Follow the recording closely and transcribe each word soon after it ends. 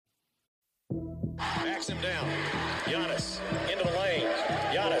Backs him down. Giannis into the lane.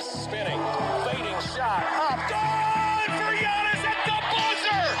 Giannis spinning. Fading shot. Up. Good for Giannis at the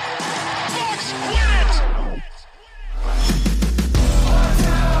buzzer. Bucks win it.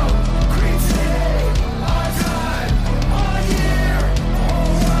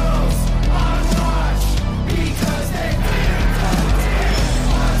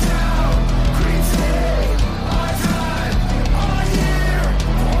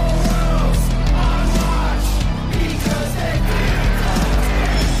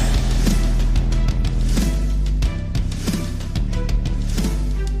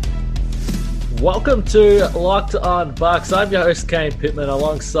 Welcome to Locked On Bucks. I'm your host, Kane Pittman,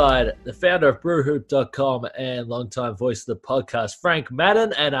 alongside the founder of BrewHoop.com and longtime voice of the podcast, Frank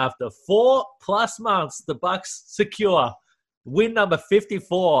Madden. And after 4+ months, the Bucks secure win number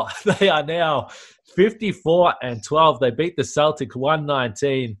 54. They are now 54-12. They beat the Celtics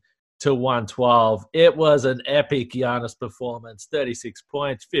 119-112. It was an epic Giannis performance. 36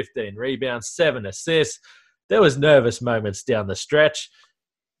 points, 15 rebounds, 7 assists. There was nervous moments down the stretch.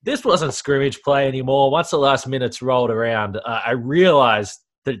 This wasn't scrimmage play anymore. Once the last minutes rolled around, I realized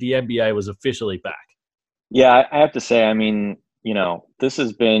that the NBA was officially back. Yeah, I have to say, I mean, this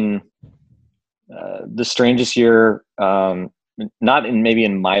has been the strangest year, not maybe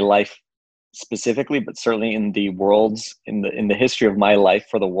in my life specifically, but certainly in the world's, in the history of my life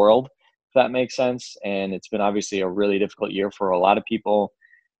for the world, if that makes sense. And it's been obviously a really difficult year for a lot of people.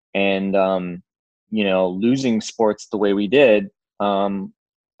 And, losing sports the way we did,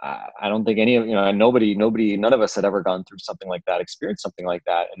 I don't think none of us had ever gone through something like that, experienced something like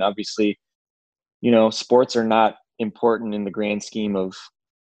that. And obviously, sports are not important in the grand scheme of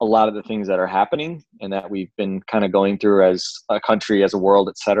a lot of the things that are happening and that we've been kind of going through as a country, as a world,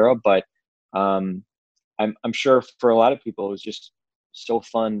 et cetera. But I'm sure for a lot of people, it was just so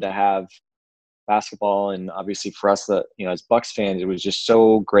fun to have basketball. And obviously for us as Bucks fans, it was just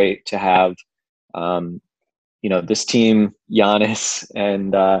so great to have, this team, Giannis,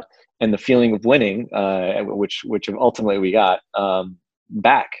 and the feeling of winning, which ultimately we got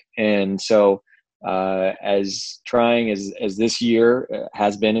back. And so, as trying as this year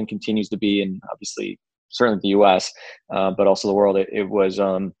has been and continues to be, and obviously certainly the U.S., but also the world, it was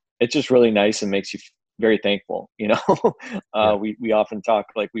it's just really nice and makes you very thankful. Yeah. We often talk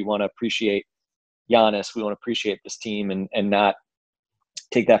like we want to appreciate Giannis, we want to appreciate this team, and not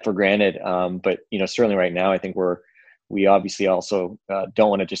take that for granted. But certainly right now, I think we obviously also don't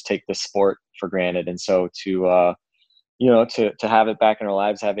want to just take this sport for granted. And so to have it back in our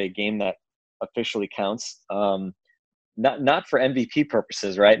lives, have a game that officially counts, not for MVP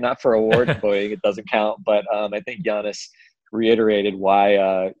purposes, right? Not for award voting, it doesn't count. But I think Giannis reiterated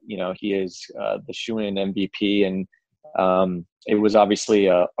why he is the shoo-in MVP, and it was obviously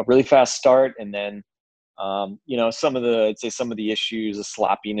a really fast start, and then some of the issues, the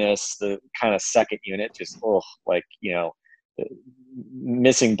sloppiness, the kind of second unit, just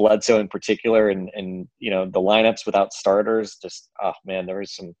missing Bledsoe in particular, and the lineups without starters, just there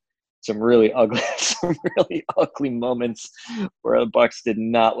was some really ugly moments where the Bucks did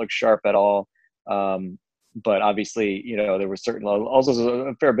not look sharp at all. But obviously, there was also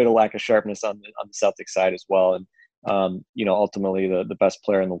a fair bit of lack of sharpness on the Celtics side as well, and ultimately the best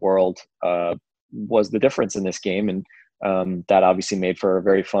player in the world was the difference in this game. And that obviously made for a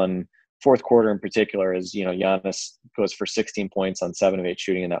very fun fourth quarter in particular, as Giannis goes for 16 points on 7 of 8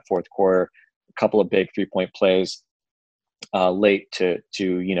 shooting in that fourth quarter, a couple of big 3-point plays late to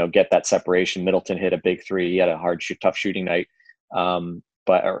get that separation. Middleton hit a big 3. He had a tough shooting night,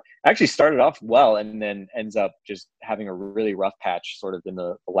 but actually started off well and then ends up just having a really rough patch sort of in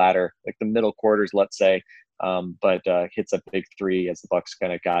the latter, like the middle quarters, let's say. But hits a big 3 as the Bucks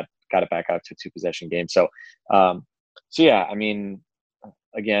kind of got it back out to a 2-possession game. So yeah, I mean,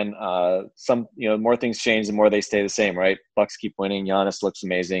 again, some more things change, the more they stay the same, right? Bucks keep winning. Giannis looks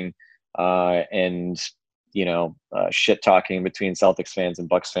amazing, and shit talking between Celtics fans and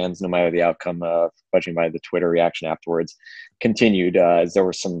Bucks fans, no matter the outcome, judging by the Twitter reaction afterwards, continued as there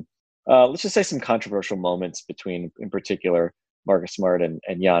were some, let's just say, some controversial moments between, in particular, Marcus Smart and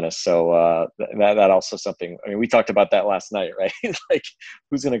Giannis. So that also something. I mean, we talked about that last night, right? Like,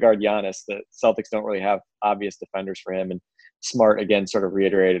 who's going to guard Giannis? The Celtics don't really have obvious defenders for him, and Smart again sort of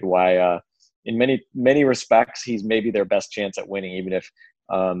reiterated why, in many respects, he's maybe their best chance at winning, even if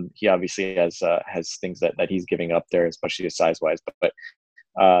he obviously has things that he's giving up there, especially size wise. But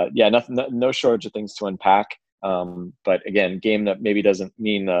yeah, no shortage of things to unpack. But again, game that maybe doesn't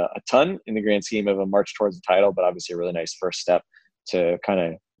mean a ton in the grand scheme of a march towards the title, but obviously a really nice first step to kind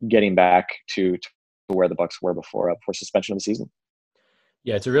of getting back to where the Bucks were before suspension of the season.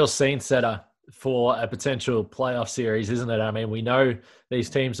 Yeah, it's a real scene setter for a potential playoff series, isn't it? I mean, we know these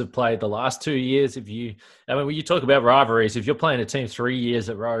teams have played the last 2 years. When you talk about rivalries, if you're playing a team 3 years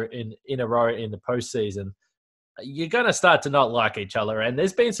in a row in the postseason, you're going to start to not like each other. And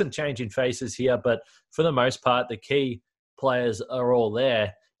there's been some changing faces here, but for the most part, the key players are all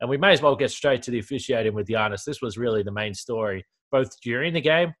there. And we may as well get straight to the officiating with Giannis. This was really the main story, both during the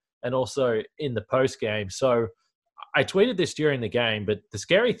game and also in the post game. So I tweeted this during the game, but the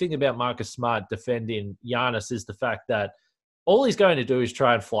scary thing about Marcus Smart defending Giannis is the fact that all he's going to do is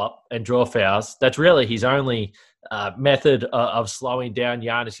try and flop and draw fouls. That's really his only method of slowing down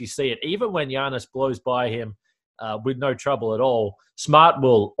Giannis. You see it even when Giannis blows by him with no trouble at all. Smart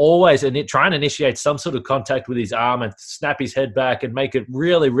will always try and initiate some sort of contact with his arm and snap his head back and make it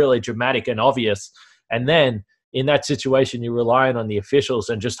really, really dramatic and obvious. And then in that situation, you're relying on the officials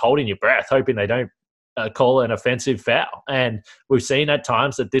and just holding your breath, hoping they don't call an offensive foul. And we've seen at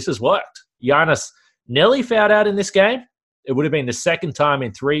times that this has worked. Giannis nearly fouled out in this game. It would have been the second time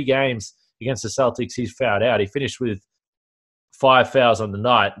in 3 games against the Celtics he's fouled out. He finished with 5 fouls on the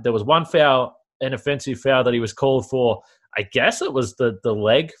night. There was 1 foul, an offensive foul that he was called for. I guess it was the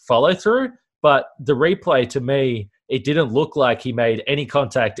leg follow through, but the replay to me, it didn't look like he made any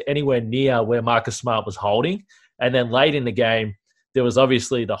contact anywhere near where Marcus Smart was holding. And then late in the game, there was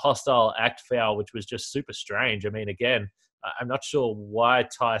obviously the hostile act foul, which was just super strange. I mean, again, I'm not sure why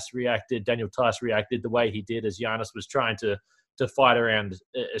Daniel Tice reacted the way he did as Giannis was trying to fight around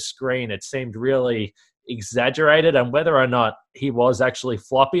a screen. It seemed really exaggerated, and whether or not he was actually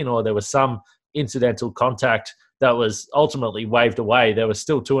flopping or there was some incidental contact that was ultimately waved away. There was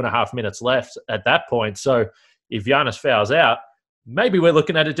still 2.5 minutes left at that point. So if Giannis fouls out, maybe we're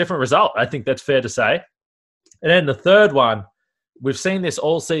looking at a different result. I think that's fair to say. And then the third one, we've seen this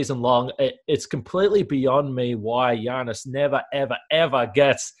all season long. It's completely beyond me why Giannis never, ever, ever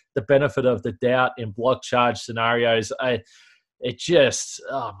gets the benefit of the doubt in block charge scenarios. It just,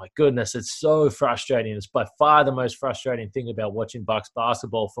 oh my goodness, it's so frustrating. It's by far the most frustrating thing about watching Bucks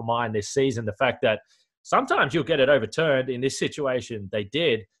basketball for mine this season. The fact that sometimes you'll get it overturned. In this situation, they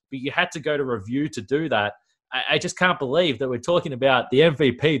did, but you had to go to review to do that. I just can't believe that we're talking about the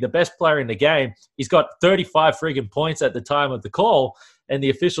MVP, the best player in the game. He's got 35 friggin' points at the time of the call, and the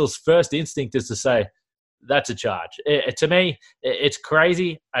official's first instinct is to say, that's a charge. To me, it's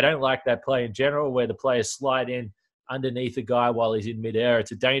crazy. I don't like that play in general where the players slide in underneath a guy while he's in midair.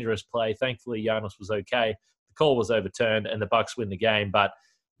 It's a dangerous play. Thankfully, Giannis was okay. The call was overturned, and the Bucks win the game. But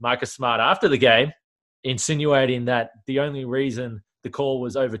Marcus Smart, after the game, insinuating that the only reason the call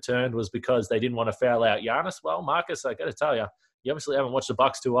was overturned was because they didn't want to foul out Giannis. Well, Marcus, I got to tell you, you obviously haven't watched the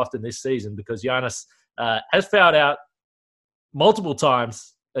Bucks too often this season, because Giannis has fouled out multiple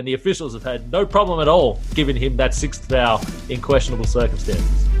times, and the officials have had no problem at all giving him that 6th foul in questionable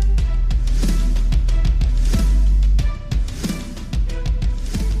circumstances.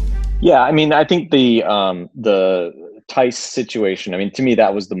 Yeah, I mean, I think the Tice situation, I mean, to me,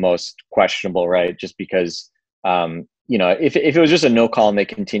 that was the most questionable, right? Just because, if it was just a no call and they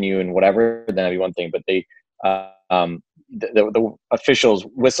continue and whatever, then that'd be one thing. But the officials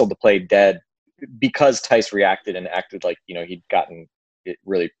whistled the play dead because Tice reacted and acted like, he'd gotten it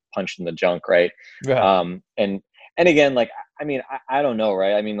really punched in the junk, right? Yeah. And again, like, I mean, I don't know,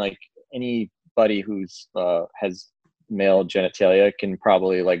 right? I mean, like, anybody who's has male genitalia can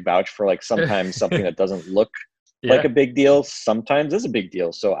probably like vouch for, like, sometimes something that doesn't look like a big deal sometimes is a big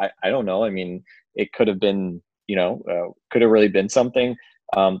deal. So I don't know. I mean, it could have been, could have really been something.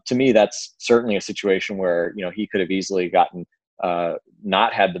 To me, that's certainly a situation where, he could have easily gotten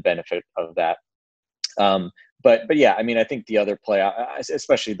not had the benefit of that. But yeah, I mean, I think the other play,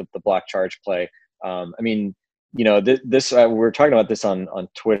 especially the block charge play, I mean, this we were talking about this on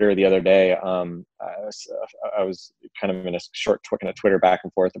Twitter the other day. I was kind of in a short kind of Twitter back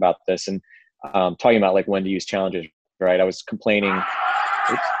and forth about this, and talking about, like, when to use challenges, right? I was complaining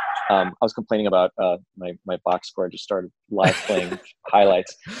about my box score. I just started live playing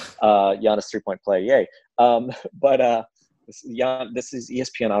highlights. Giannis 3-point play, yay! But this is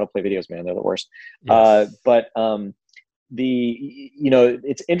ESPN autoplay videos, man. They're the worst. Yes. But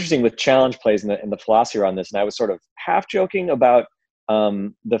it's interesting with challenge plays and the philosophy around this. And I was sort of half joking about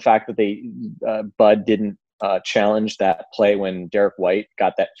the fact that Bud didn't challenge that play when Derek White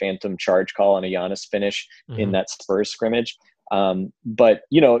got that phantom charge call on a Giannis finish in that Spurs scrimmage. But,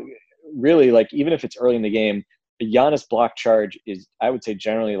 really, like, even if it's early in the game, the Giannis block charge is, I would say,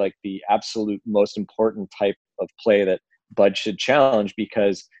 generally like the absolute most important type of play that Bud should challenge,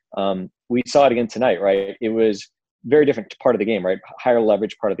 because we saw it again tonight, right? It was very different part of the game, right? Higher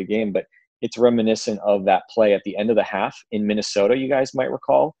leverage part of the game, but it's reminiscent of that play at the end of the half in Minnesota, you guys might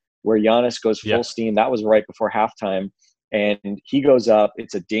recall, where Giannis goes full steam. That was right before halftime. And he goes up.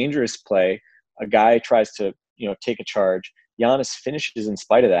 It's a dangerous play. A guy tries to, take a charge. Giannis finishes in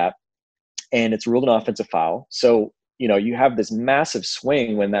spite of that, and it's ruled an offensive foul. So, you have this massive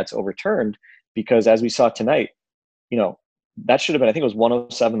swing when that's overturned, because as we saw tonight, that should have been, I think it was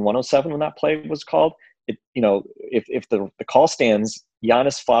 107 when that play was called. If the call stands,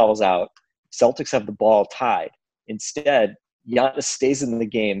 Giannis fouls out, Celtics have the ball tied. Instead, Giannis stays in the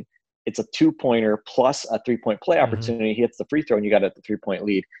game. It's a 2-pointer plus a 3-point play opportunity. He hits the free throw, and you got a 3-point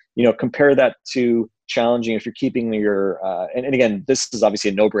lead. Compare that to challenging if you're keeping your and again, this is obviously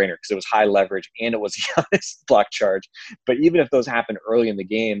a no-brainer because it was high leverage and it was Giannis block charge. But even if those happen early in the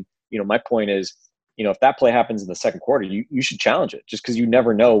game, my point is, if that play happens in the second quarter, you should challenge it, just because you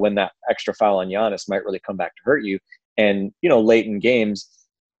never know when that extra foul on Giannis might really come back to hurt you. And late in games,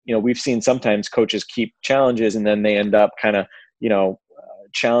 we've seen sometimes coaches keep challenges and then they end up kind of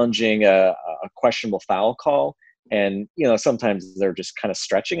challenging a questionable foul call. And, sometimes they're just kind of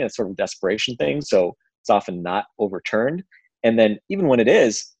stretching, and it's sort of a desperation thing. So it's often not overturned. And then even when it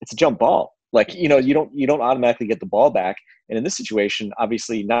is, it's a jump ball. Like, you don't automatically get the ball back. And in this situation,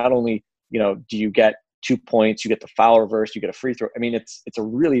 obviously, not only, do you get 2 points, you get the foul reverse, you get a free throw. I mean, it's a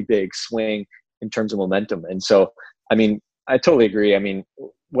really big swing in terms of momentum. And so, I mean, I totally agree. I mean,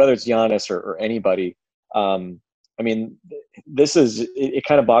 whether it's Giannis or anybody, it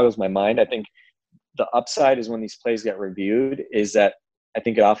kind of boggles my mind. I think the upside is when these plays get reviewed is that I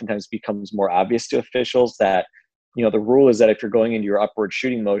think it oftentimes becomes more obvious to officials that, the rule is that if you're going into your upward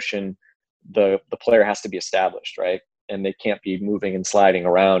shooting motion, the player has to be established, right? And they can't be moving and sliding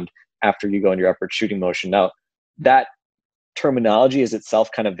around after you go into your upward shooting motion. Now, that terminology is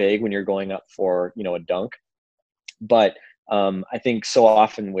itself kind of vague when you're going up for, a dunk. But I think so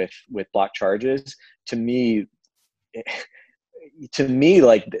often with block charges, to me,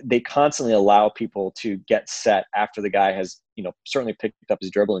 like, they constantly allow people to get set after the guy has, certainly picked up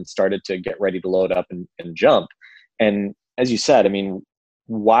his dribble and started to get ready to load up and jump. And as you said, I mean,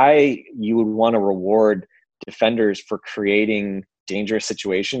 why you would want to reward defenders for creating dangerous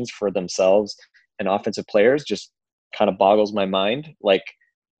situations for themselves and offensive players just kind of boggles my mind. Like,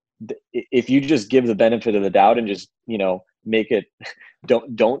 if you just give the benefit of the doubt and just, make it,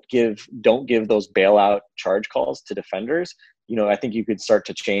 don't give those bailout charge calls to defenders, I think you could start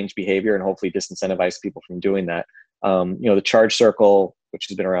to change behavior and hopefully disincentivize people from doing that. The charge circle, which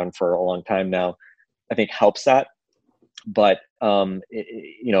has been around for a long time now, I think helps that. But,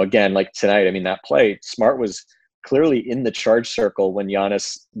 again, like tonight, I mean, that play, Smart was clearly in the charge circle when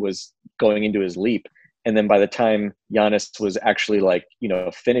Giannis was going into his leap. And then by the time Giannis was actually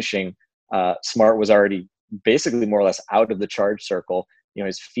finishing, Smart was already basically more or less out of the charge circle.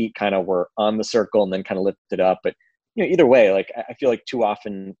 His feet kind of were on the circle and then kind of lifted up. But, either way, like, I feel like too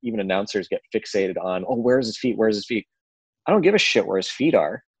often even announcers get fixated on, oh, where's his feet? Where's his feet? I don't give a shit where his feet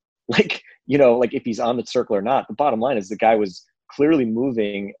are. Like, like if he's on the circle or not. The bottom line is the guy was clearly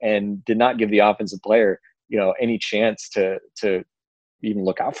moving and did not give the offensive player, any chance to even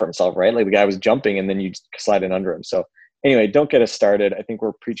look out for himself, right? Like, the guy was jumping and then you slide in under him. So anyway, don't get us started. I think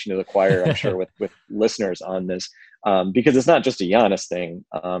we're preaching to the choir, I'm sure, with listeners on this, because it's not just a Giannis thing.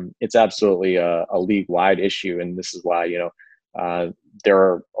 It's absolutely a league-wide issue, and this is why there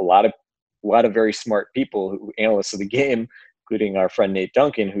are a lot of very smart people, analysts of the game, including our friend Nate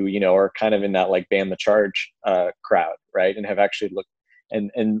Duncan, who are kind of in that like ban the charge crowd, right? And have actually looked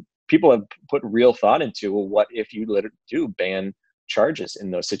and people have put real thought into, well, what if you do ban charges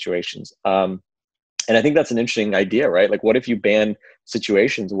in those situations? And I think that's an interesting idea, right? Like, what if you ban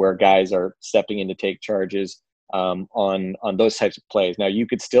situations where guys are stepping in to take charges on those types of plays? Now, you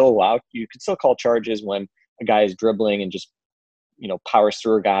could still call charges when a guy is dribbling and just, powers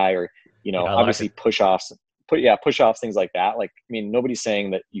through a guy, or, obviously push-offs, things like that. Like, I mean, nobody's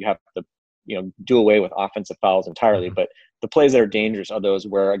saying that you have to, do away with offensive fouls entirely, but the plays that are dangerous are those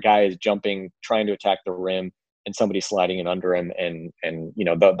where a guy is jumping, trying to attack the rim, and somebody sliding in under him, and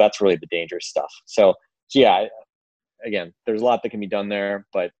that's really the dangerous stuff. So yeah, again, there's a lot that can be done there,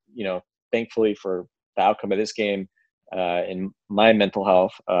 but thankfully for the outcome of this game, in my mental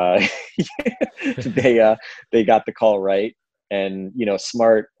health, they got the call right. And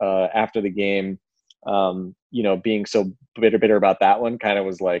Smart after the game, being so bitter about that one, kind of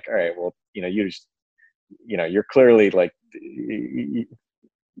was like, all right, well, you're clearly like,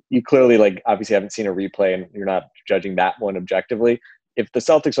 you clearly, like, obviously haven't seen a replay and you're not judging that one objectively. If the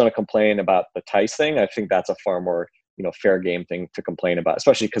Celtics want to complain about the Tice thing, I think that's a far more, fair game thing to complain about,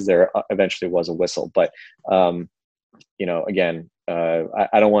 especially because there eventually was a whistle. But, again,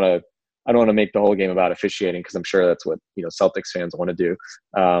 I don't want to I don't want to make the whole game about officiating because I'm sure that's what, Celtics fans want to do.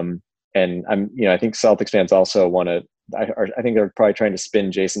 And I think Celtics fans also want to, I think they're probably trying to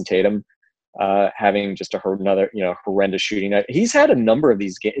spin Jason Tatum having just another, horrendous shooting night. He's had a number of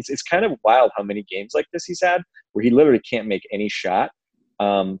these games. It's kind of wild how many games like this he's had where he literally can't make any shot.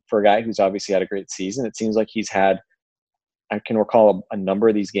 For a guy who's obviously had a great season, it seems like he's had, I can recall a number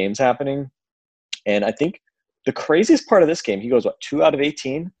of these games happening. And I think the craziest part of this game, he goes, 2 out of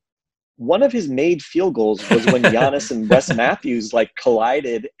 18? One of his made field goals was when Giannis and Wes Matthews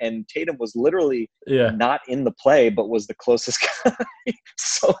collided, and Tatum was literally not in the play, but was the closest guy.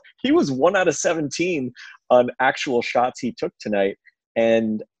 So he was 1 out of 17 on actual shots he took tonight.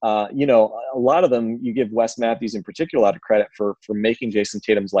 And, a lot of them, you give Wes Matthews in particular a lot of credit for making Jason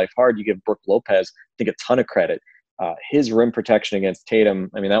Tatum's life hard. You give Brook Lopez, I think, a ton of credit. His rim protection against Tatum,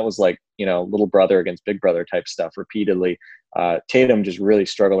 I mean, that was little brother against big brother type stuff repeatedly. Tatum just really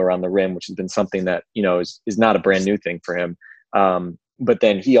struggled around the rim, which has been something that, is not a brand new thing for him. But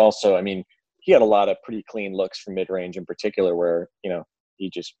then he also, he had a lot of pretty clean looks from mid-range in particular where, he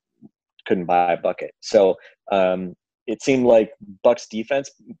just couldn't buy a bucket. So it seemed like Bucks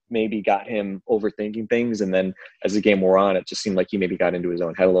defense maybe got him overthinking things. And then as the game wore on, it just seemed like he maybe got into his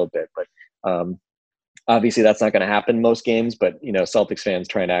own head a little bit. But obviously that's not going to happen in most games, but, Celtics fans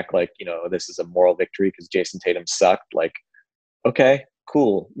try and act like, this is a moral victory because Jason Tatum sucked. Okay,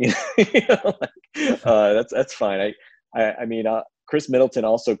 cool. That's fine. Chris Middleton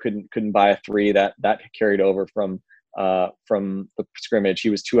also couldn't buy a 3 that carried over from the scrimmage. He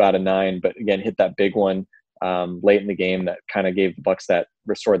was 2 out of 9, but again, hit that big one late in the game that kind of gave the Bucks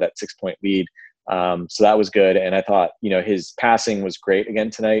restored that 6-point lead. So that was good. And I thought, his passing was great again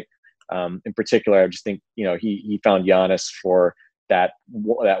tonight. In particular, I just think, he found Giannis for that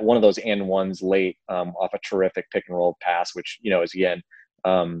one of those and ones late off a terrific pick and roll pass, which, is again,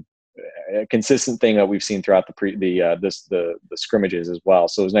 a consistent thing that we've seen throughout the scrimmages as well.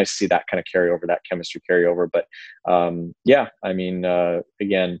 So it was nice to see that kind of carry over, that chemistry carry over. But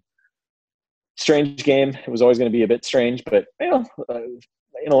again, strange game. It was always going to be a bit strange, but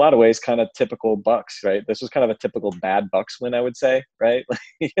in a lot of ways, kind of typical Bucks, right? This was kind of a typical bad Bucks win, I would say, right?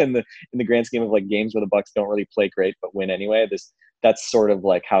 in the grand scheme of games where the Bucks don't really play great but win anyway. That's sort of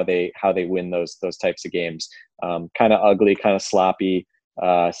how they win those types of games. Kind of ugly, kind of sloppy.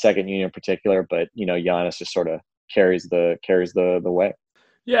 Second unit in particular, but Giannis just sort of carries the way.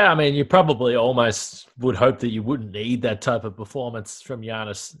 Yeah, you probably almost would hope that you wouldn't need that type of performance from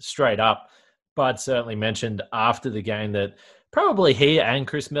Giannis straight up. Bud certainly mentioned after the game that probably he and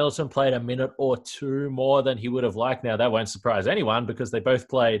Chris Middleton played a minute or two more than he would have liked. Now, that won't surprise anyone because they both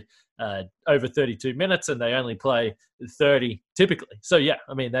played over 32 minutes and they only play 30 typically. So, yeah,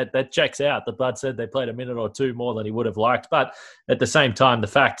 that checks out. The Bud said they played a minute or two more than he would have liked. But at the same time, the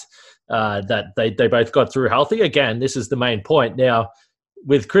fact that they both got through healthy, again, this is the main point. Now,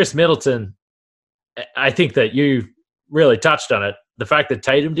 with Chris Middleton, I think that you really touched on it. The fact that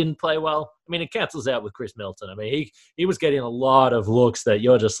Tatum didn't play well, it cancels out with Chris Middleton. He was getting a lot of looks that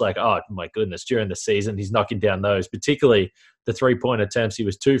you're just like, oh, my goodness, during the season, he's knocking down those, particularly the 3-point attempts. He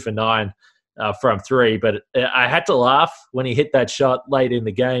was 2 for 9 from 3. But I had to laugh when he hit that shot late in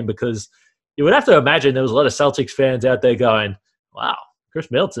the game because you would have to imagine there was a lot of Celtics fans out there going, wow, Chris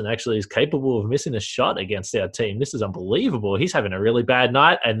Middleton actually is capable of missing a shot against our team. This is unbelievable. He's having a really bad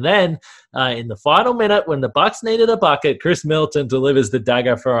night. And then in the final minute, when the Bucks needed a bucket, Chris Middleton delivers the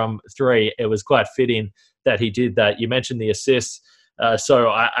dagger from 3. It was quite fitting that he did that. You mentioned the assists. So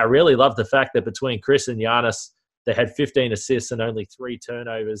I really love the fact that between Chris and Giannis, they had 15 assists and only 3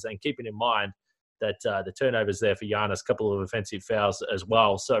 turnovers. And keeping in mind that the turnovers there for Giannis, a couple of offensive fouls as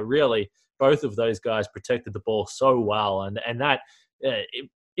well. So really, both of those guys protected the ball so well. And that,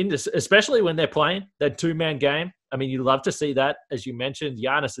 especially when they're playing that 2-man game. You love to see that. As you mentioned,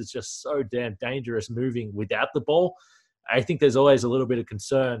 Giannis is just so damn dangerous moving without the ball. I think there's always a little bit of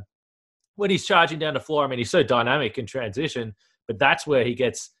concern when he's charging down the floor. He's so dynamic in transition, but that's where he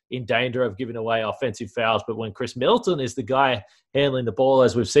gets in danger of giving away offensive fouls. But when Chris Middleton is the guy handling the ball,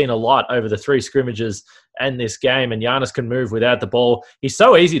 as we've seen a lot over the 3 scrimmages and this game, and Giannis can move without the ball, he's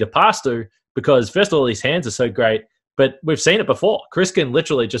so easy to pass to because, first of all, his hands are so great. But we've seen it before. Chris can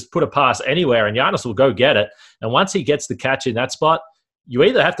literally just put a pass anywhere and Giannis will go get it. And once he gets the catch in that spot, you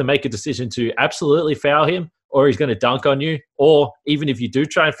either have to make a decision to absolutely foul him or he's going to dunk on you. Or even if you do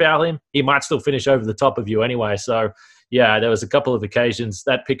try and foul him, he might still finish over the top of you anyway. So, yeah, there was a couple of occasions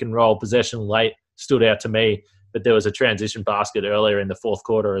that pick and roll possession late stood out to me. But there was a transition basket earlier in the fourth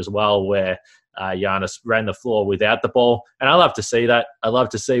quarter as well where Giannis ran the floor without the ball. And I love to see that. I love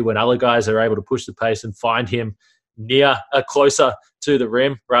to see when other guys are able to push the pace and find him near a closer to the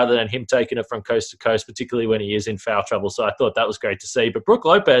rim rather than him taking it from coast to coast, particularly when he is in foul trouble. So I thought that was great to see. But Brook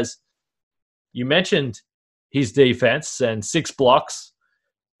Lopez, you mentioned his defense and 6 blocks.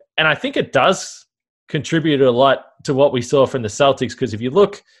 And I think it does contribute a lot to what we saw from the Celtics, because if you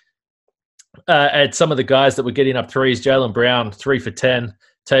look at some of the guys that were getting up threes, Jaylen Brown, 3 for 10,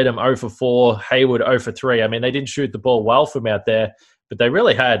 Tatum 0 for 4, Hayward 0 for 3. I mean, they didn't shoot the ball well from out there, but they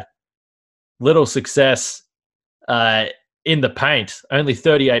really had little success in the paint. Only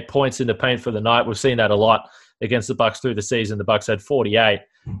 38 points in the paint for the night. We've seen that a lot against the Bucks through the season. The Bucks had 48.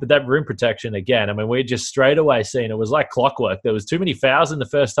 But that rim protection, again, I mean, we just straight away seen it was like clockwork. There was too many fouls in the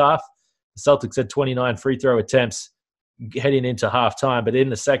first half. The Celtics had 29 free throw attempts heading into halftime. But in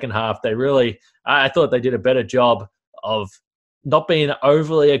the second half, they really, I thought they did a better job of not being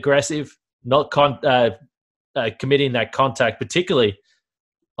overly aggressive, not committing that contact, particularly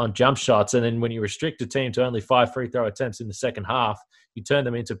on jump shots. And then when you restrict a team to only 5 free throw attempts in the second half, you turn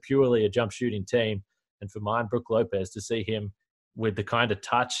them into purely a jump shooting team. And for mine, Brook Lopez, to see him with the kind of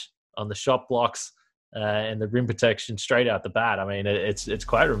touch on the shot blocks and the rim protection straight out the bat, I mean, it's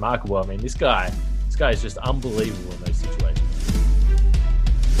quite remarkable. I mean, this guy is just unbelievable in those situations.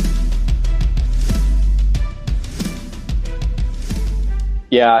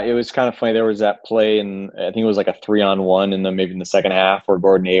 Yeah, it was kind of funny. There was that play, and I think it was like a 3-on-1, and then maybe in the second half, where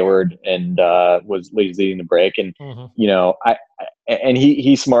Gordon Hayward and was leading the break, and you know,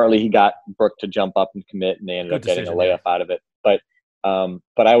 he smartly got Brook to jump up and commit, and they ended up getting a layup out of it.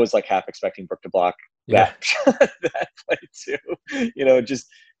 But I was like half expecting Brook to block that that play too. You know, just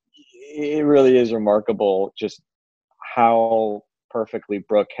it really is remarkable just how perfectly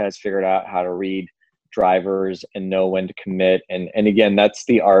Brook has figured out how to read drivers and know when to commit. And again, that's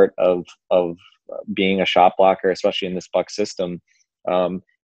the art of being a shot blocker, especially in this Bucks system.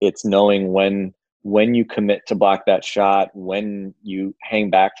 It's knowing when you commit to block that shot, when you hang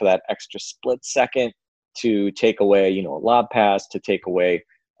back for that extra split second to take away, you know, a lob pass, to take away,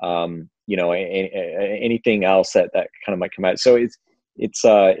 you know, anything else that kind of might come out. So it's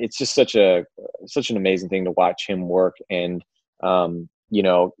just such an amazing thing to watch him work. And you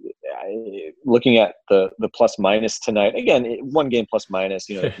know, looking at the plus minus tonight, again, one game plus minus,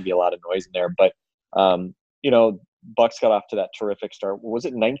 you know, there can be a lot of noise in there, but you know, Bucks got off to that terrific start. Was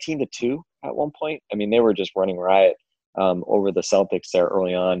it 19-2 at one point? I mean, they were just running riot over the Celtics there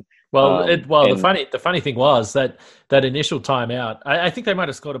early on. Well, the funny thing was that initial timeout, I think they might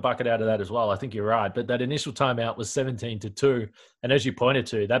have scored a bucket out of that as well. I think you're right, but that initial timeout was 17-2, and as you pointed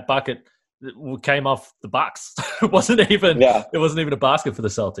to, that bucket came off the Bucks. It wasn't even a basket for the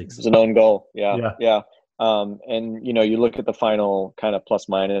Celtics. It was an own goal. Yeah. And you know, you look at the final kind of plus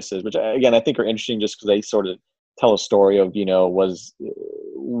minuses, which again I think are interesting just because they sort of tell a story of, you know,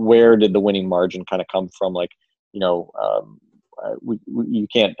 where did the winning margin kind of come from? Like, you know, you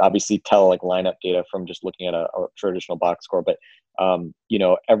can't obviously tell like lineup data from just looking at a traditional box score, but you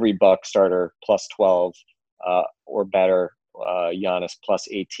know, every Buck starter plus 12 or better, Giannis plus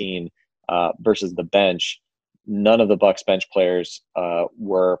 18 versus the bench. None of the Bucks bench players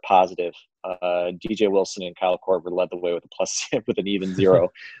were positive. DJ Wilson and Kyle Korver led the way with a plus with an even 0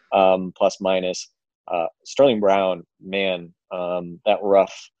 plus minus. Sterling Brown, man, that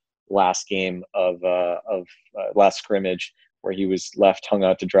rough last game of last scrimmage where he was left hung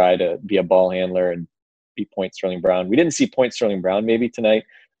out to dry to be a ball handler and be Point Sterling Brown. We didn't see Point Sterling Brown maybe tonight.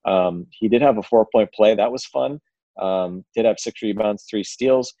 He did have a 4-point play. That was fun. Did have 6 rebounds, 3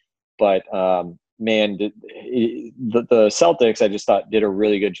 steals. But, man, the Celtics, I just thought, did a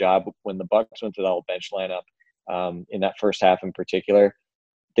really good job when the Bucks went to the whole bench lineup in that first half in particular.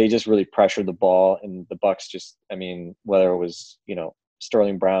 They just really pressured the ball, and the Bucks just, I mean, whether it was, you know,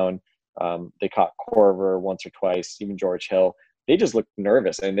 Sterling Brown, they caught Korver once or twice, even George Hill. They just looked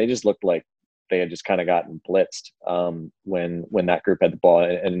nervous, and they just looked like they had just kind of gotten blitzed when that group had the ball.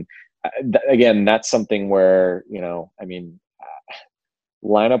 And again, that's something where, you know, I mean,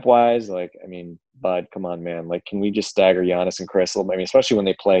 lineup wise, like, I mean, Bud, come on, man. Like, can we just stagger Giannis and Chris? I mean, especially when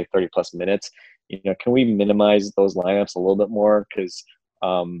they play 30 plus minutes, you know, can we minimize those lineups a little bit more? Because,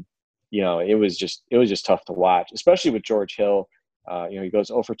 you know, it was just tough to watch, especially with George Hill. You know, he goes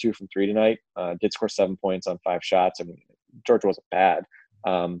 0 for 2 from 3 tonight, did score 7 points on 5 shots. I mean, George wasn't bad.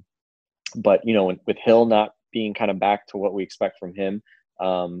 But, you know, with Hill not being kind of back to what we expect from him,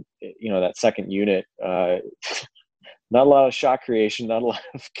 you know, that second unit, not a lot of shot creation, not a lot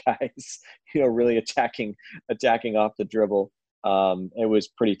of guys, you know, really attacking off the dribble. It was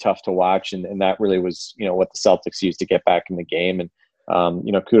pretty tough to watch, and that really was, you know, what the Celtics used to get back in the game. And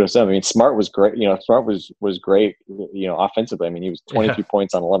you know, kudos to them. I mean, Smart was great. You know, Smart was great. You know, offensively. I mean, he was 22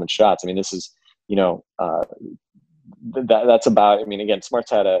 points on 11 shots. I mean, this is, you know, that's about. I mean, again,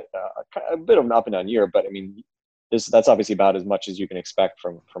 Smart's had a bit of an up and down year, but I mean, that's obviously about as much as you can expect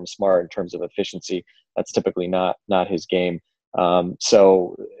from Smart in terms of efficiency. That's typically not his game.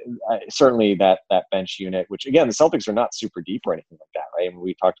 So certainly that bench unit, which again, the Celtics are not super deep or anything like that, right? I mean,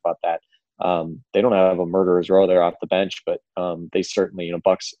 we talked about that. They don't have a murderer's row there off the bench, but they certainly,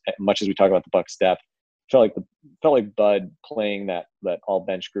 Bucks, much as we talk about the Bucks depth, felt like Bud playing that all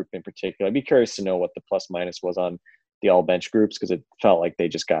bench group in particular. I'd be curious to know what the plus minus was on the all bench groups, because it felt like they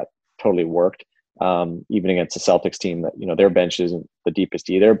just got totally worked. Even against the Celtics team that, their bench isn't the deepest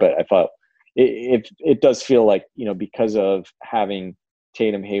either, but I thought it does feel like, because of having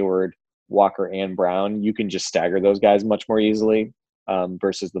Tatum, Hayward, Walker, and Brown, you can just stagger those guys much more easily,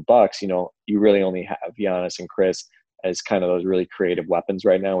 versus the Bucks. You really only have Giannis and Chris as kind of those really creative weapons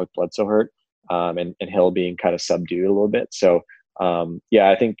right now with Bledsoe hurt, and Hill being kind of subdued a little bit. So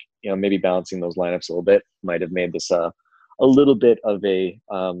I think maybe balancing those lineups a little bit might have made this a little bit of a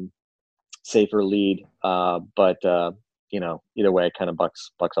safer lead, but either way, kind of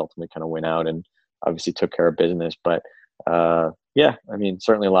Bucks ultimately kind of went out and obviously took care of business. But I mean,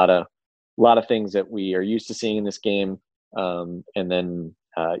 certainly a lot of things that we are used to seeing in this game, and then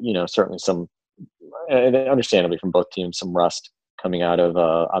certainly some, understandably from both teams, some rust coming out of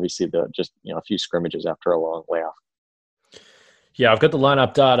obviously a few scrimmages after a long layoff. Yeah, I've got the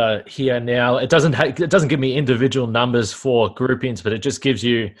lineup data here now. It doesn't give me individual numbers for groupings, but it just gives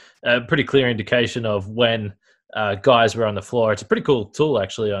you a pretty clear indication of when guys were on the floor. It's a pretty cool tool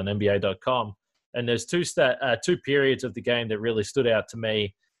actually on NBA.com. And there's two periods of the game that really stood out to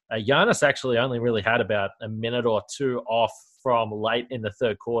me. Giannis actually only really had about a minute or two off from late in the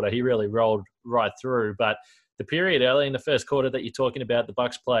third quarter. He really rolled right through. But the period early in the first quarter that you're talking about, the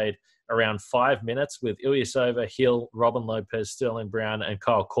Bucks played around 5 minutes with Ilyasova, Hill, Robin Lopez, Sterling Brown, and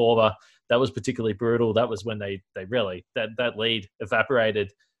Kyle Korver. That was particularly brutal. That was when they really that lead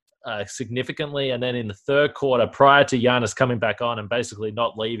evaporated significantly. And then in the third quarter, prior to Giannis coming back on and basically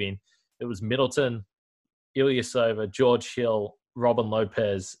not leaving, it was Middleton, Ilyasova, George Hill, Robin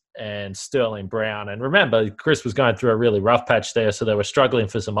Lopez, and Sterling Brown. And remember, Chris was going through a really rough patch there, so they were struggling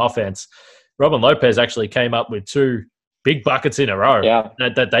for some offense. Robin Lopez actually came up with 2 big buckets in a row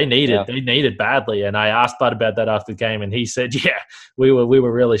that they needed. Yeah. They needed badly. And I asked Bud about that after the game, and he said, we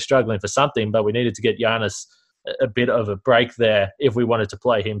were really struggling for something, but we needed to get Giannis a bit of a break there if we wanted to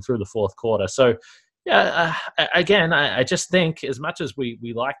play him through the fourth quarter. So, again, I just think as much as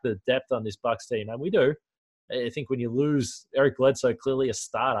we like the depth on this Bucks team, and we do, I think when you lose Eric Bledsoe, clearly a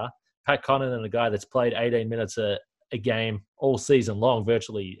starter, Pat Connaughton, a guy that's played 18 minutes a game all season long,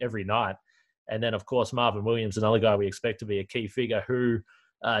 virtually every night, and then, of course, Marvin Williams, another guy we expect to be a key figure who,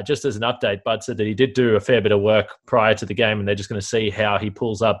 just as an update, Bud said that he did do a fair bit of work prior to the game, and they're just going to see how he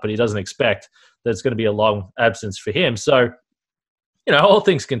pulls up, but he doesn't expect that it's going to be a long absence for him. So, all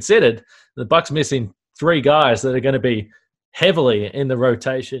things considered, the Bucks missing 3 guys that are going to be heavily in the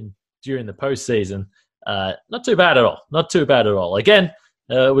rotation during the postseason. Not too bad at all. Not too bad at all. Again,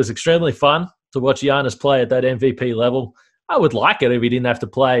 it was extremely fun to watch Giannis play at that MVP level. I would like it if he didn't have to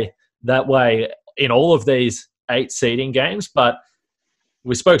play that way in all of these 8 seeding games, but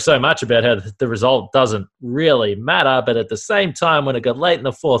we spoke so much about how the result doesn't really matter. But at the same time, when it got late in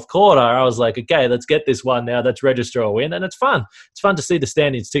the fourth quarter, I was like, okay, let's get this one now. Let's register a win. And it's fun. It's fun to see the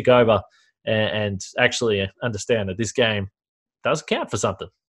standings tick over and actually understand that this game does count for something.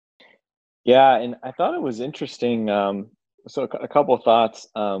 Yeah, and I thought it was interesting. So a couple of thoughts.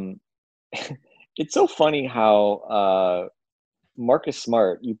 It's so funny how Marcus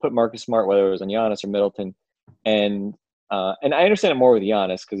Smart, you put Marcus Smart, whether it was on Giannis or Middleton, and I understand it more with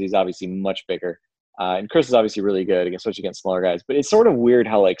Giannis because he's obviously much bigger. And Chris is obviously really good, especially against smaller guys. But it's sort of weird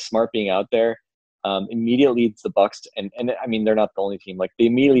how Smart being out there immediately leads the Bucks, and I mean they're not the only team. They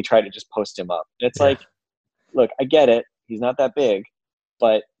immediately try to just post him up. And it's look, I get it, he's not that big,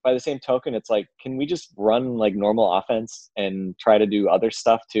 but by the same token, it's can we just run normal offense and try to do other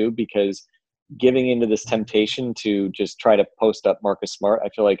stuff too? Because giving into this temptation to just try to post up Marcus Smart, I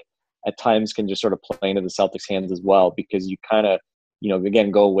feel like at times can just sort of play into the Celtics' hands as well, because you kind of,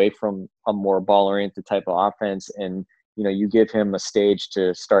 again, go away from a more ball-oriented type of offense, and, you give him a stage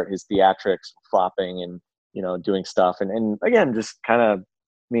to start his theatrics, flopping and, doing stuff. And again, just kind of,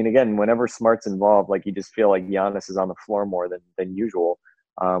 again, whenever Smart's involved, you just feel like Giannis is on the floor more than usual.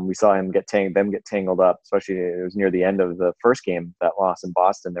 We saw him get tangled up, especially it was near the end of the first game, that loss in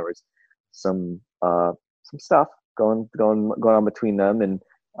Boston. There was some stuff going on between them, and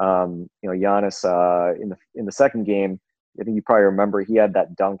Giannis in the second game, I think you probably remember he had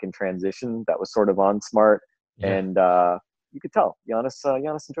that dunk in transition that was sort of on Smart, and you could tell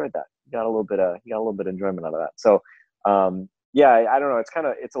Giannis enjoyed that. He got a little bit of enjoyment out of that. So Yeah, I don't know.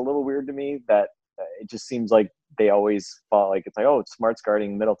 It's a little weird to me that it just seems like they always fall like it's like, oh, Smart's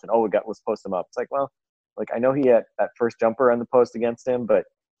guarding Middleton. Oh, let's post him up. It's like, well, like I know he had that first jumper on the post against him, but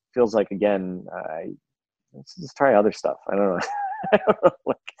feels like again, let's just try other stuff. I don't know. I don't know.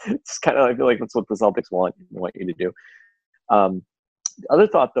 Like it's kind of I feel like that's what the Celtics want you to do. The other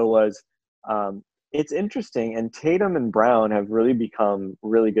thought though was it's interesting, and Tatum and Brown have really become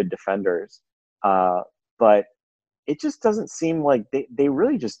really good defenders, but it just doesn't seem like they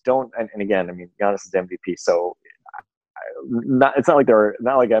really just don't. And again, I mean, Giannis is MVP, so it's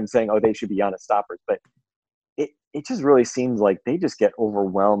not like I'm saying, oh, they should be Giannis stoppers, but it just really seems like they just get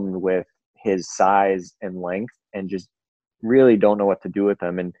overwhelmed with his size and length and just really don't know what to do with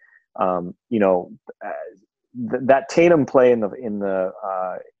him. And that Tatum play in the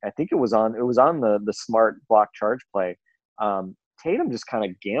I think it was on the Smart block charge play. Tatum just kind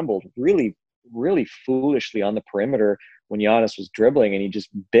of gambled really, really foolishly on the perimeter when Giannis was dribbling, and he just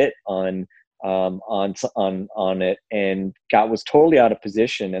bit on it and was totally out of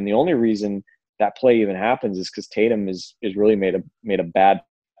position. And the only reason that play even happens is because Tatum is really made a bad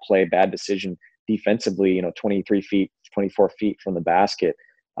play, bad decision defensively. 23 feet, 24 feet from the basket.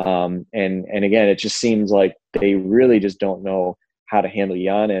 And again, it just seems like they really just don't know how to handle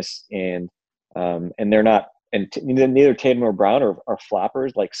Giannis, and they're not, and neither Tatum or Brown are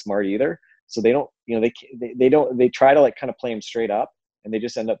floppers like Smart either. So they don't, they try to like kind of play him straight up, and they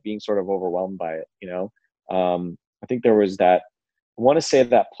just end up being sort of overwhelmed by it. I think there was I want to say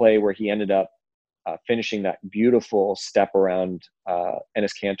that play where he ended up finishing that beautiful step around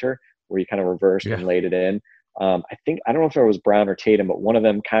Enes Kanter, where he kind of reversed and laid it in. I don't know if it was Brown or Tatum, but one of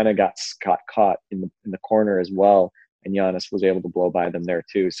them kind of got caught in the corner as well, and Giannis was able to blow by them there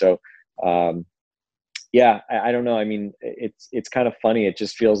too. So, I don't know. I mean, it's kind of funny. It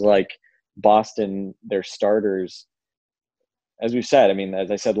just feels like Boston, their starters, as we've said, I mean, as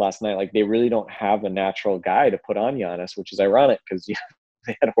I said last night, like they really don't have a natural guy to put on Giannis, which is ironic because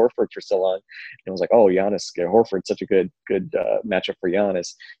they had Horford for so long. And it was like, oh, Horford's such a good matchup for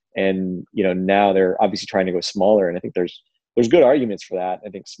Giannis. And, now they're obviously trying to go smaller. And I think there's good arguments for that. I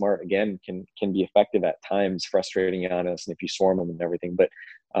think Smart, again, can be effective at times, frustrating Giannis, and if you swarm him and everything. But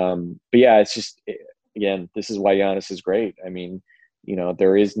yeah, it's just, again, this is why Giannis is great. I mean,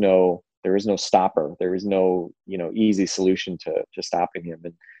 there is no stopper. There is no, easy solution to stopping him.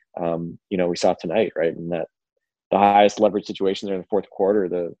 And, we saw tonight, right? And that the highest leverage situation there in the fourth quarter,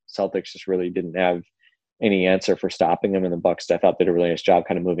 the Celtics just really didn't have any answer for stopping him. And the Bucks, I thought, did a really nice job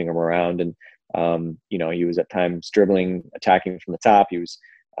kind of moving him around. And, he was at times dribbling, attacking from the top. He was,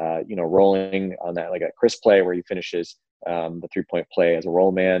 rolling on that, like a Chris play where he finishes the 3-point play as a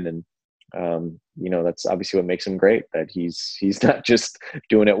roll man. And, that's obviously what makes him great, that he's not just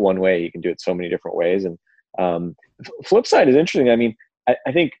doing it one way. He can do it so many different ways. And flip side is interesting. I mean,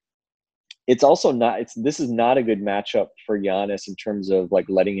 I think it's also this is not a good matchup for Giannis in terms of like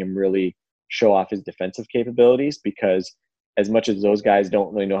letting him really show off his defensive capabilities, because as much as those guys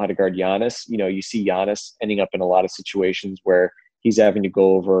don't really know how to guard Giannis, you see Giannis ending up in a lot of situations where he's having to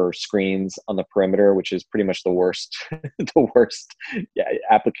go over screens on the perimeter, which is pretty much the worst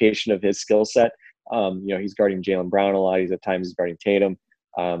application of his skill set. He's guarding Jaylen Brown a lot. He's at times guarding Tatum.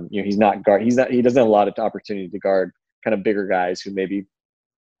 He doesn't have a lot of opportunity to guard kind of bigger guys who maybe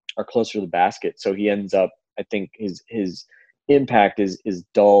are closer to the basket. So he ends up, I think his impact is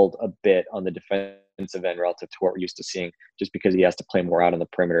dulled a bit on the defensive end relative to what we're used to seeing, just because he has to play more out on the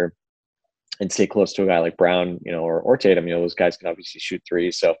perimeter and stay close to a guy like Brown, or Tatum. Those guys can obviously shoot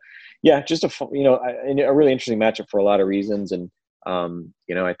threes. So yeah, just a really interesting matchup for a lot of reasons. And,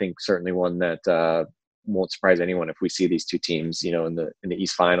 I think certainly one that won't surprise anyone if we see these two teams, in the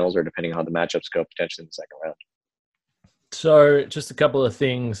East Finals, or depending on how the matchups go, potentially in the second round. So just a couple of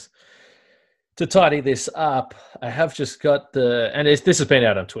things to tidy this up. I have just got this has been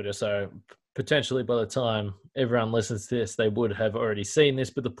out on Twitter, so potentially by the time everyone listens to this, they would have already seen this,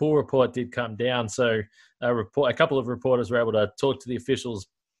 but the pool report did come down. So a couple of reporters were able to talk to the officials,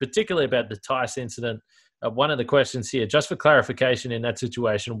 particularly about the Tice incident. One of the questions here, just for clarification in that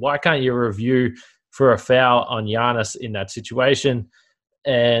situation, why can't you review for a foul on Giannis in that situation?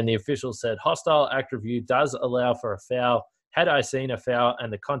 And the official said, hostile act review does allow for a foul. Had I seen a foul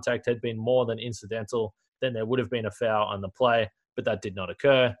and the contact had been more than incidental, then there would have been a foul on the play, but that did not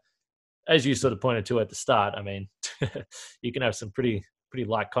occur. As you sort of pointed to at the start, I mean, you can have some pretty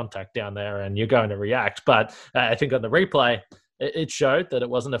light contact down there and you're going to react. But I think on the replay, it showed that it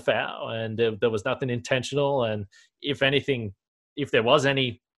wasn't a foul and there was nothing intentional. And if anything, if there was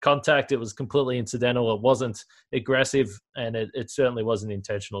any contact, it was completely incidental. It wasn't aggressive, and it certainly wasn't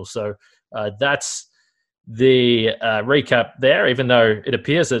intentional. So that's the recap there, even though it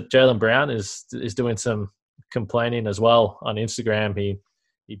appears that Jaylen Brown is doing some complaining as well on Instagram.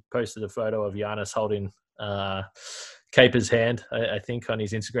 He posted a photo of Giannis holding Caper's hand, I think, on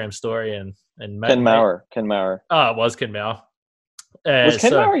his Instagram story, and Ken Maurer. Oh, it was Ken Maurer. Was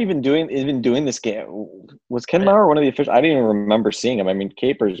Ken Maurer even doing this game? Was Ken Maurer one of the officials? I didn't even remember seeing him. I mean,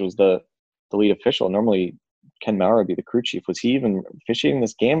 Capers was the lead official. Normally, Ken Maurer would be the crew chief. Was he even officiating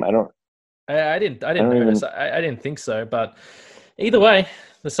this game? I didn't notice. I didn't think so. But either way,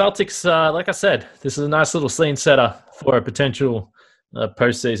 the Celtics, like I said, this is a nice little scene setter for a potential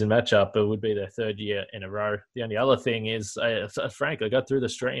postseason matchup. It would be their third year in a row. The only other thing is, Frank, I got through the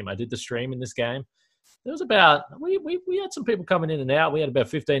stream. I did the stream in this game. There was about we had some people coming in and out. We had about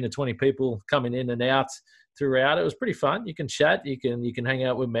 15 to 20 people coming in and out throughout. It was pretty fun. You can chat. You can hang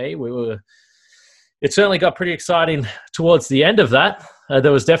out with me. It certainly got pretty exciting towards the end of that.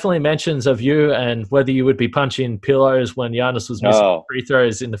 There was definitely mentions of you and whether you would be punching pillows when Giannis was missing free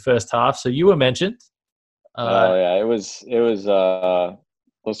throws in the first half. So you were mentioned. It was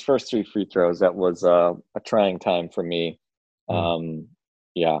those first 3 free throws. That was a trying time for me. It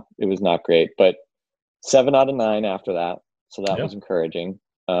was not great, but 7 out of 9 after that. So that was encouraging.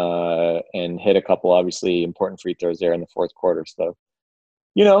 And hit a couple obviously important free throws there in the fourth quarter. So,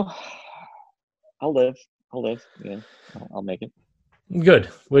 I'll live. I'll make it. Good.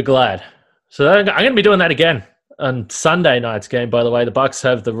 We're glad. So I'm going to be doing that again on Sunday night's game, by the way. The Bucks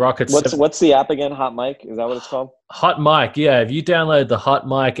have the Rockets. What's the app again? Hot Mic? Is that what it's called? Hot Mic, yeah. If you download the Hot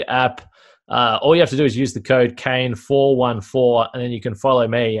Mic app, all you have to do is use the code Kane414, and then you can follow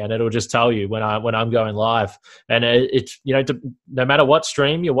me, and it'll just tell you when I'm going live. And it's no matter what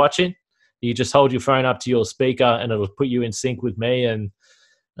stream you're watching, you just hold your phone up to your speaker, and it'll put you in sync with me, and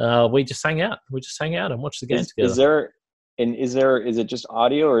we just hang out. We just hang out and watch the game together. Is it just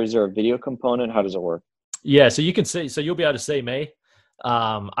audio, or is there a video component? How does it work? Yeah, so you can see. So you'll be able to see me.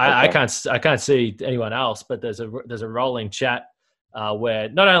 I can't see anyone else, but there's a rolling chat. Where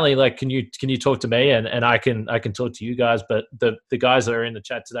not only can you talk to me and I can talk to you guys, but the guys that are in the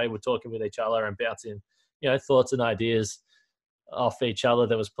chat today were talking with each other and bouncing thoughts and ideas off each other.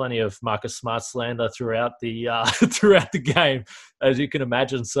 There was plenty of Marcus Smart slander throughout the game, as you can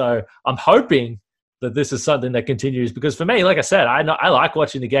imagine. So I'm hoping that this is something that continues, because for me, like I said, I like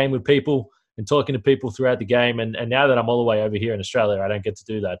watching the game with people and talking to people throughout the game. And now that I'm all the way over here in Australia, I don't get to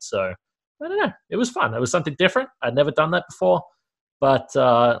do that. So I don't know. It was fun. It was something different. I'd never done that before. But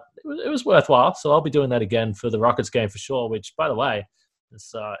it was worthwhile, so I'll be doing that again for the Rockets game for sure. Which, by the way,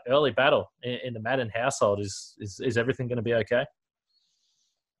 this early battle in the Madden household is everything going to be okay?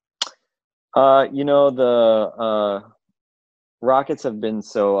 The Rockets have been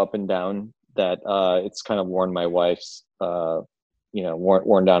so up and down that it's kind of worn my wife's,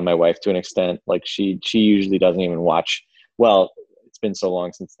 worn down my wife to an extent. Like she usually doesn't even watch. Well, it's been so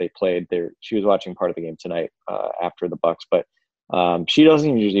long since they played. She was watching part of the game tonight after the Bucks, but. She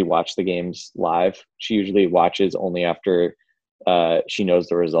doesn't usually watch the games live. She usually watches only after she knows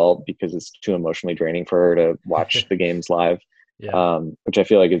the result, because it's too emotionally draining for her to watch the games live. Yeah. Which I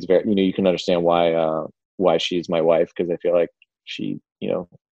feel like is very, you can understand why she's my wife, because I feel like she,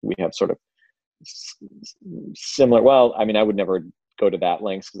 we have sort of similar. Well, I mean, I would never go to that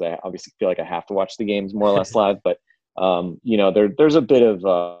lengths, because I obviously feel like I have to watch the games more or less live. But there's a bit of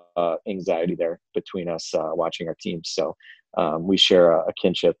anxiety there between us watching our teams. So. We share a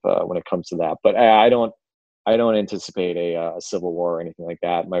kinship when it comes to that, but I don't anticipate a civil war or anything like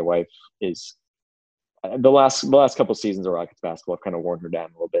that. My wife is the last couple of seasons of Rockets basketball have kind of worn her down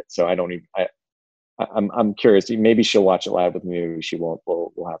a little bit. So I'm curious. Maybe she'll watch it live with me. Maybe she won't.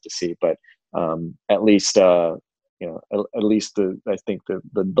 We'll have to see. But at least I think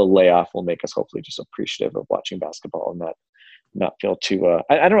the layoff will make us hopefully just appreciative of watching basketball and not feel too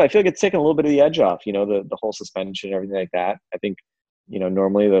I don't know. I feel like it's taken a little bit of the edge off, the whole suspension and everything like that. I think,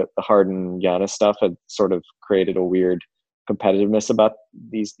 normally the Harden Giannis stuff had sort of created a weird competitiveness about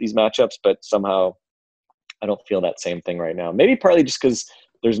these matchups, but somehow I don't feel that same thing right now. Maybe partly just because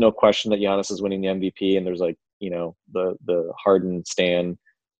there's no question that Giannis is winning the MVP, and there's the Harden stan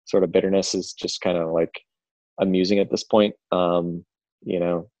sort of bitterness is just kind of like amusing at this point. It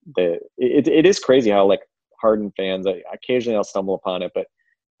is crazy how Harden fans, occasionally I'll stumble upon it, but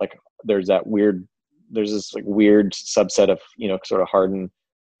there's this weird subset of sort of Harden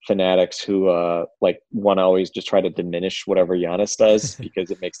fanatics who want to always just try to diminish whatever Giannis does because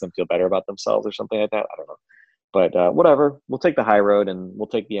it makes them feel better about themselves or something like that. I don't know, but whatever. We'll take the high road and we'll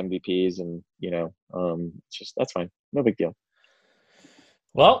take the MVPs, and that's fine. No big deal.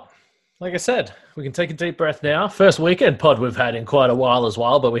 Well, like I said, we can take a deep breath now. First weekend pod we've had in quite a while as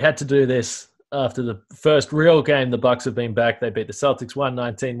well, but we had to do this after the first real game the Bucks have been back. They beat the Celtics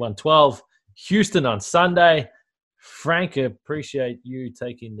 119-112. Houston on Sunday. Frank, appreciate you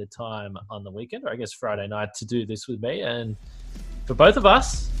taking the time on the weekend, or I guess Friday night, to do this with me. And for both of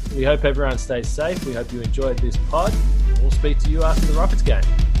us, we hope everyone stays safe. We hope you enjoyed this pod. We'll speak to you after the Rockets game.